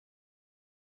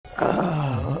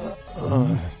Huh?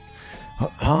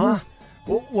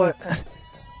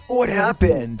 What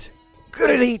happened?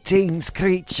 Greetings,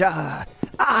 creature.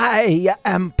 I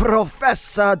am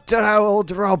Professor Drold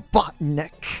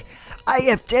Robotnik. I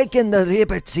have taken the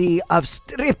liberty of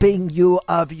stripping you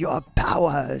of your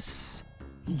powers.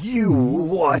 You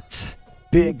what?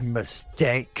 Big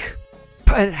mistake.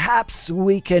 Perhaps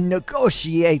we can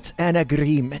negotiate an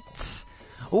agreement.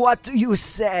 What do you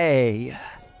say?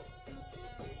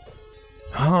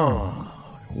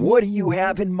 What do you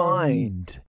have in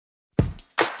mind?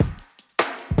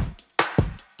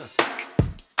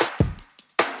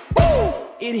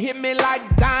 It hit me like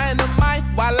dynamite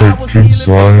while I was healing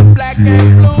from the black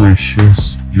and blue.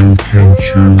 Gracious, you can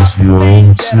choose your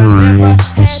own cereals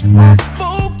this week.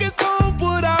 Focus on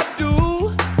what I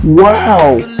do.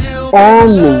 Wow!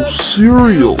 Arlo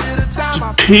cereal!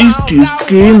 The tastiest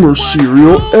gamer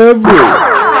cereal ever!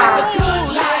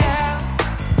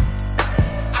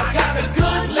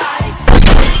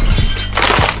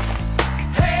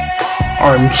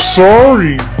 I'm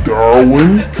sorry,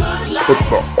 Darwin, but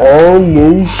the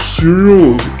Arlo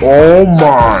cereal is all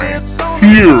mine.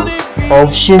 Here,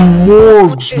 have some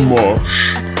morgue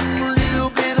smush.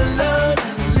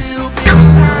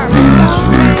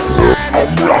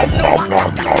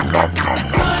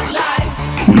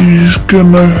 Please,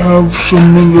 can I have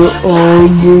some of the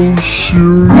Arlo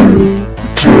cereal?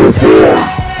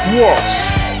 What?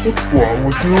 What's wrong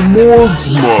with your morgue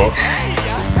smush?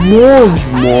 Morgue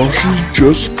smush is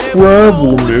just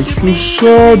gravel mixed with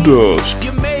sawdust.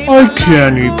 I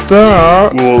can't eat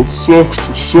that. Well, it sucks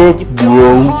to suck,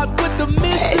 bro.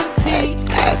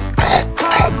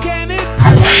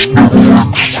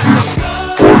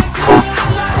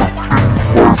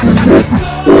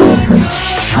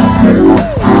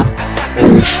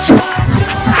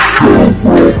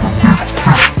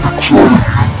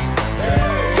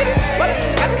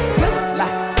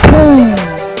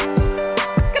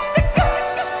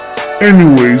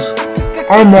 Anyways,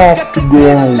 I'm off to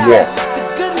go on a walk.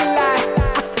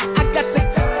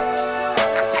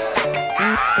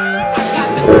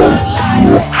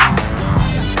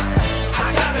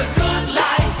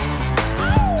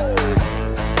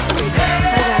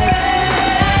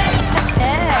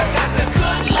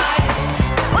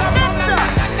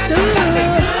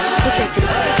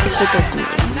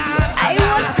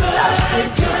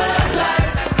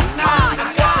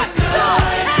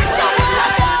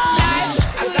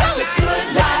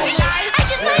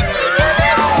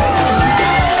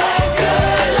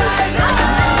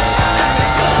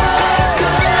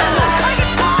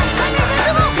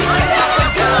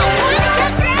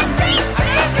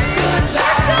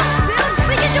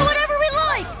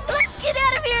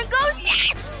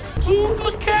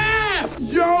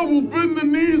 Bend the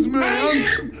knees, man.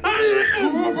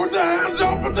 Put the hands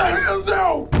out, put the hands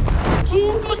out.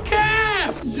 Move the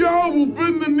calf. Yo, we'll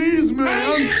bend the knees,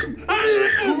 man.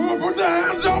 Put the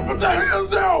hands out, put the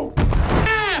hands out.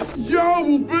 Yo,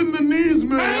 we'll bend the knees,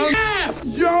 man.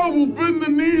 Yo, we'll bend the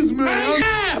knees, man.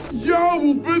 Yo,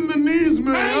 we'll bend the knees,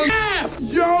 man.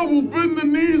 Yo, we'll bend the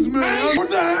knees, man. Put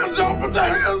the hands out, put the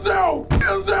hands out.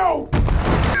 Hands out.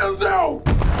 Hands out.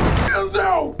 Hands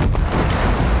out.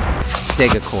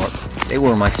 Sega Corp. They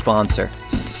were my sponsor.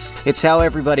 It's how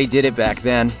everybody did it back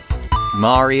then.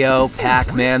 Mario,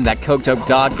 Pac-Man, that coked-up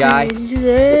dog guy.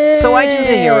 So I do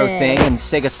the hero thing, and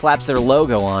Sega slaps their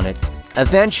logo on it.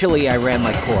 Eventually, I ran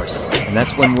my course, and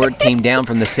that's when word came down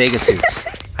from the Sega suits.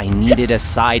 I needed a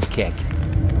sidekick.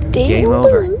 Game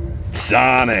over.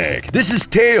 Sonic, this is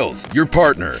Tails, your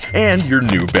partner, and your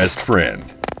new best friend.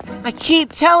 I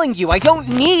keep telling you, I don't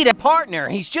need a partner.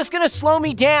 He's just gonna slow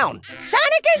me down.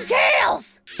 Sonic and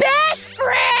Tails! Best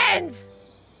friends!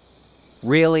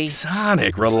 Really?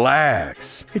 Sonic,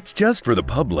 relax. It's just for the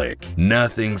public.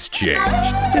 Nothing's changed.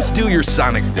 Just do your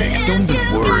Sonic thing. Don't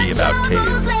even worry about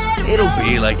Tails. It'll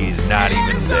be like he's not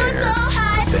even there.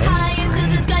 Best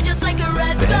friends.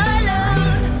 Best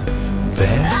friends.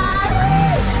 Best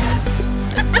friends.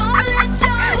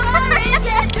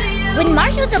 When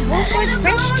Marshal the Bullforce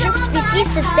French troops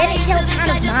besieged the Spanish-held town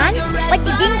of Mons, but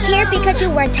you didn't care because you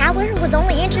were a tower who was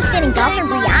only interested in golf and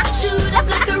brioche?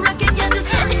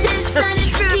 So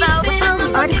true, though.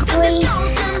 Article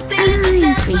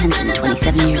I'm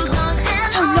 327 years old.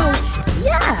 Oh, no.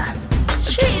 Yeah.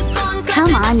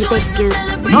 Come on, you big goop.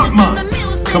 Not mine.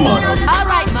 Come on, Obi. All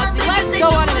right, Muggsy, let's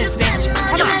go on an adventure.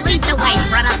 Come on. Lead the way,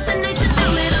 brother.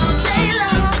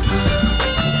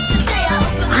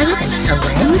 Why are they so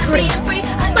angry?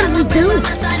 What do we do?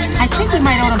 I think we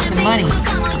might owe them some money.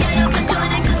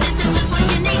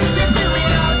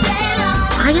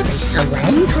 Why are they so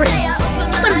angry?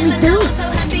 What do we do?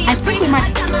 I think we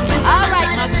might...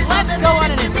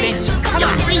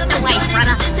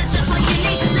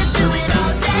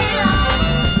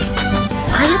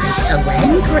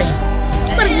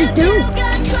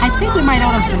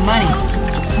 him some money.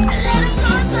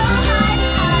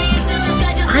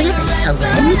 Why are they so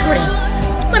angry?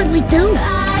 What did we do?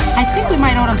 I think we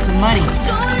might owe him some money.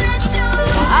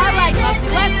 All right, Bugsy,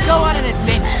 let's go on an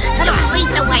adventure. Come on, lead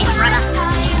the way, brother.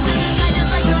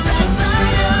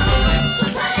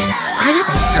 Why are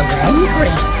they so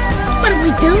angry? What did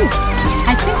we do?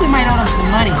 I think we might owe him some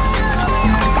money.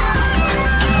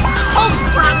 Oh,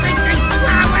 dropping these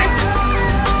flowers!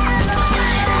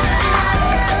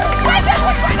 Why are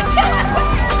you trying to kill us?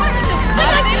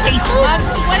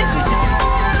 Bugsy, what did you do?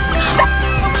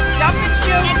 Jump and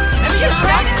shoot! Let me just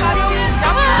run it, Bugsy!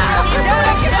 Jump and shoot!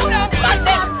 Shoot him!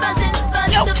 Bugsy!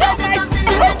 You killed my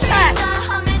roommate!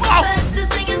 Whoa!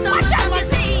 Watch out,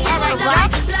 Bugsy! All right,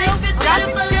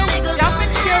 jump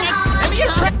and shoot! Let me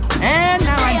just run. And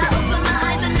now I'm done.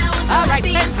 All right,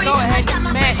 let's go ahead and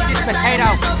smash this potato.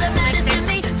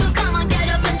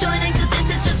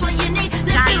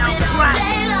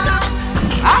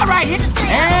 All right,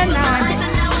 and now I'm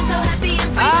done.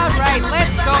 All right,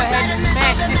 let's go ahead and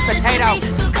smash this potato.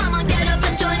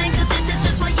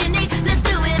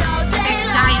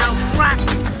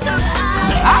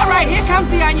 All right, here comes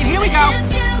the onion. Here we go.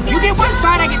 You get one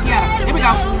side, I get the other. Here we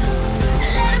go.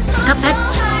 Cuphead,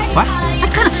 What? I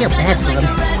kind of feel bad for him.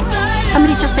 I mean,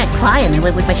 he's just there crying and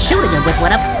we're shooting him with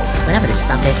whatever this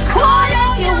stuff is. Cry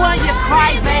all you want, you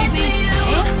cry, baby.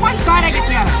 One side, I get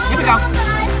the other. Here we go.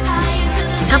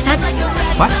 Cuphead,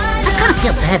 What? I kind of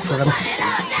feel bad for him.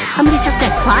 I mean, he's just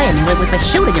there crying and we're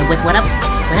shooting him with whatever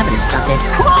this stuff is.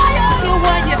 Cry all you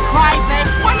want, you cry, baby.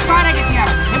 One side, I get the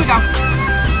other. Here we go.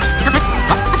 Cuphead,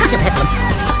 I kind of feel bad for him.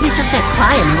 He's just there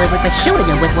crying and we're shooting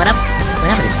him with whatever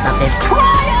this stuff is. Cry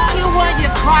all you want, you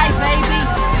cry, baby.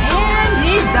 And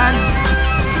he's done.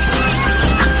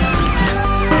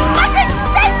 Bugsy,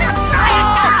 save them!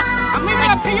 I'm leaving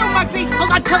it up to you, Bugsy.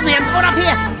 Hold on, Pillman, hold up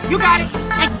here. You got it.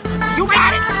 You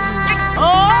got it.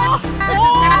 Oh!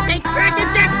 Big dragon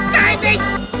jack diving!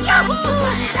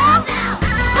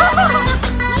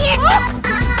 You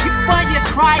want, you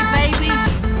cry, baby.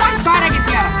 One side, I get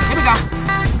the other. Here we go.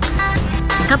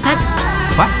 Cuphead,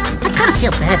 What? I kind of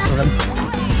feel bad for him.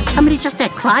 I mean, he's just there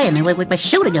crying and we're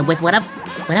shooting him with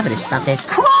whatever this stuff is.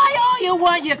 Cry all you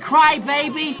want, you cry,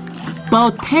 baby.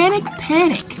 Botanic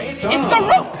panic. It's the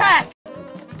root pack.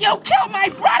 You killed my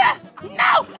brother.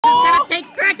 No. Big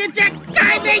dragon jack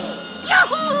diving!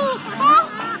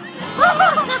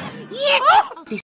 Yeah!